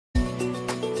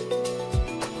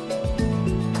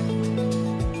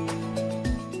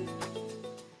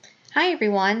Hi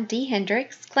everyone, Dee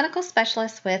Hendricks, Clinical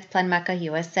Specialist with Planmeca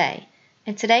USA.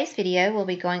 In today's video, we'll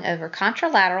be going over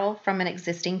contralateral from an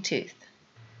existing tooth.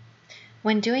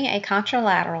 When doing a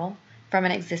contralateral from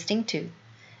an existing tooth,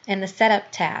 in the Setup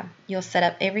tab, you'll set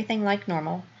up everything like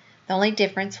normal. The only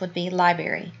difference would be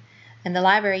Library. In the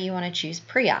Library, you want to choose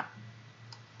Pre-Op.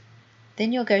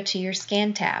 Then you'll go to your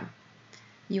Scan tab.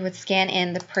 You would scan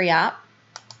in the pre-op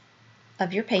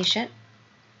of your patient,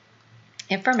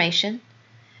 information.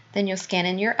 Then you'll scan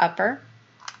in your upper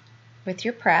with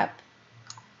your prep,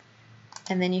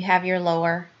 and then you have your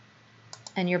lower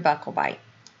and your buccal bite.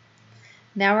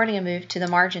 Now we're going to move to the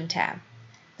margin tab.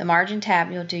 The margin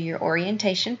tab, you'll do your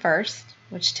orientation first,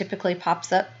 which typically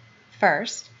pops up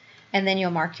first, and then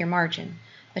you'll mark your margin.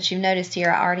 But you've noticed here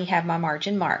I already have my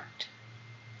margin marked.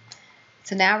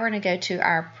 So now we're going to go to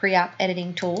our pre-op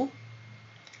editing tool.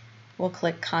 We'll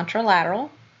click Contralateral,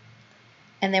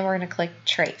 and then we're going to click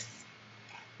Trace.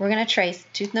 We're going to trace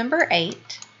tooth number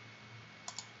 8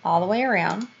 all the way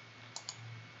around.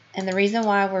 And the reason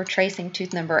why we're tracing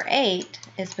tooth number 8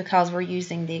 is because we're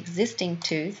using the existing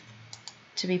tooth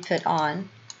to be put on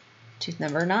tooth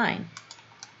number 9.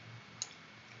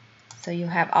 So you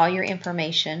have all your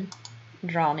information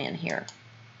drawn in here.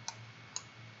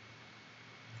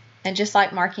 And just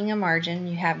like marking a margin,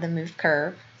 you have the move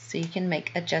curve, so you can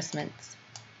make adjustments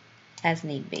as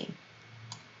need be.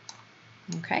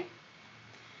 Okay.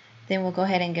 Then we'll go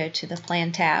ahead and go to the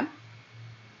Plan tab.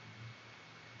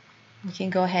 We can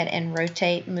go ahead and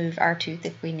rotate, move our tooth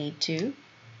if we need to.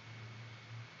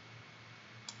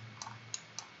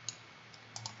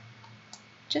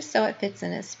 Just so it fits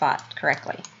in its spot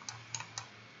correctly.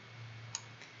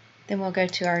 Then we'll go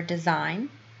to our Design.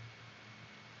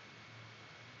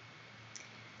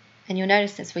 And you'll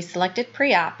notice since we selected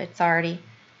pre-op, it's already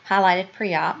highlighted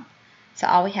pre-op. So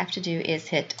all we have to do is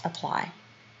hit Apply.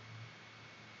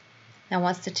 Now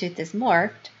once the tooth is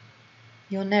morphed,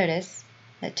 you'll notice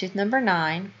that tooth number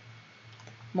 9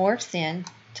 morphs in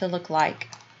to look like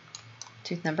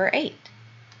tooth number 8.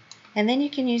 And then you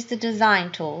can use the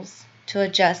design tools to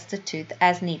adjust the tooth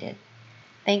as needed.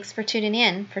 Thanks for tuning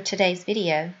in for today's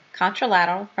video,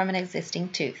 Contralateral from an existing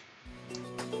tooth.